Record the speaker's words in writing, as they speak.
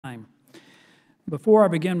time. Before I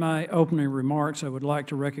begin my opening remarks, I would like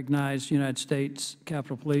to recognize United States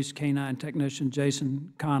Capitol Police Canine Technician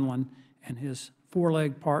Jason Conlon and his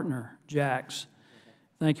four-legged partner, Jax.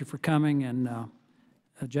 Thank you for coming, and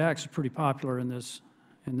Jax is pretty popular in this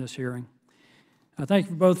hearing. Thank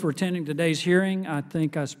you both for attending today's hearing. I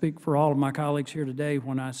think I speak for all of my colleagues here today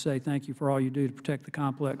when I say thank you for all you do to protect the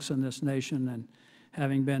complex in this nation. And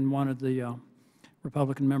having been one of the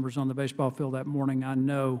Republican members on the baseball field that morning, I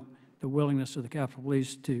know the willingness of the Capitol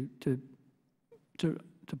Police to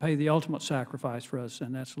pay the ultimate sacrifice for us,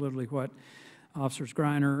 and that's literally what Officers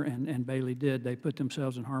Greiner and Bailey did. They put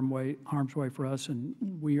themselves in harm's way for us, and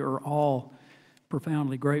we are all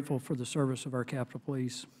profoundly grateful for the service of our Capitol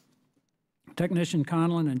Police. Technician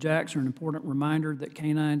Conlon and Jax are an important reminder that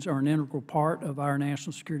canines are an integral part of our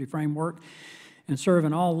national security framework and serve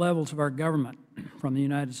in all levels of our government. From the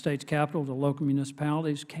United States Capitol to local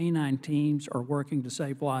municipalities, canine teams are working to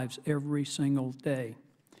save lives every single day.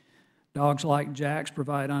 Dogs like Jax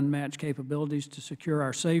provide unmatched capabilities to secure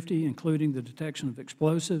our safety, including the detection of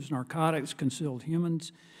explosives, narcotics, concealed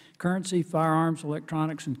humans, currency, firearms,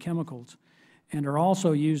 electronics, and chemicals, and are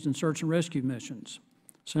also used in search and rescue missions.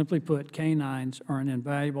 Simply put, canines are an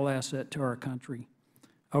invaluable asset to our country.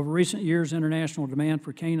 Over recent years, international demand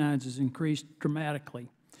for canines has increased dramatically.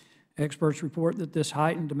 Experts report that this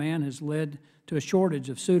heightened demand has led to a shortage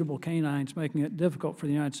of suitable canines, making it difficult for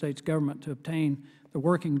the United States government to obtain the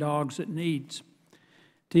working dogs it needs.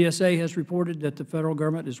 TSA has reported that the federal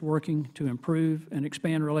government is working to improve and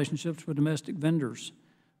expand relationships with domestic vendors.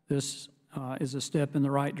 This is a step in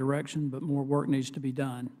the right direction, but more work needs to be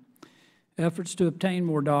done. Efforts to obtain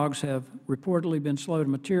more dogs have reportedly been slow to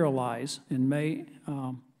materialize. In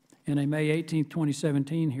a May 18,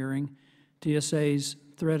 2017 hearing, TSA's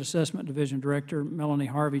Threat Assessment Division Director Melanie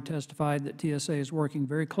Harvey testified that TSA is working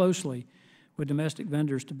very closely with domestic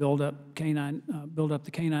vendors to build up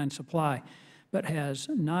the canine supply, but has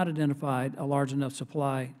not identified a large enough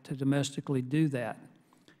supply to domestically do that.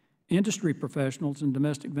 Industry professionals and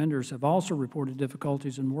domestic vendors have also reported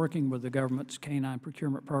difficulties in working with the government's canine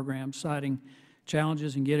procurement program, citing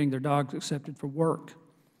challenges in getting their dogs accepted for work.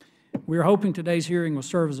 We are hoping today's hearing will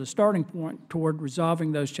serve as a starting point toward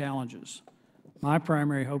resolving those challenges. My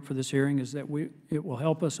primary hope for this hearing is that it will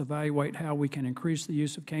help us evaluate how we can increase the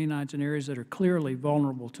use of canines in areas that are clearly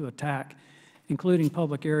vulnerable to attack, including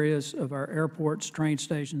public areas of our airports, train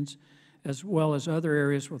stations, as well as other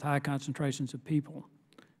areas with high concentrations of people.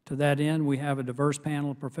 To that end, we have a diverse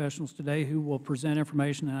panel of professionals today who will present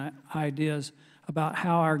information and ideas about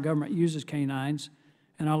how our government uses canines,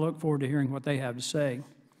 and I look forward to hearing what they have to say.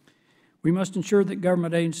 We must ensure that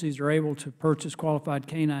government agencies are able to purchase qualified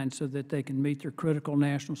canines so that they can meet their critical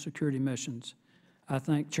national security missions. I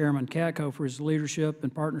thank Chairman Katko for his leadership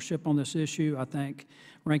and partnership on this issue. I thank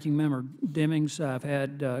Ranking Member Demings. I've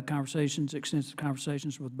had extensive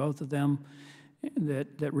conversations with both of them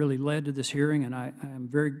that really led to this hearing, and I am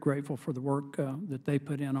very grateful for the work that they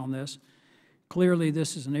put in on this. Clearly,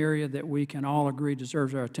 this is an area that we can all agree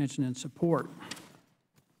deserves our attention and support.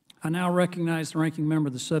 I now recognize the ranking member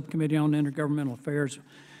of the Subcommittee on Intergovernmental Affairs,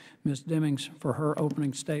 Ms. Demings, for her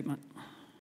opening statement.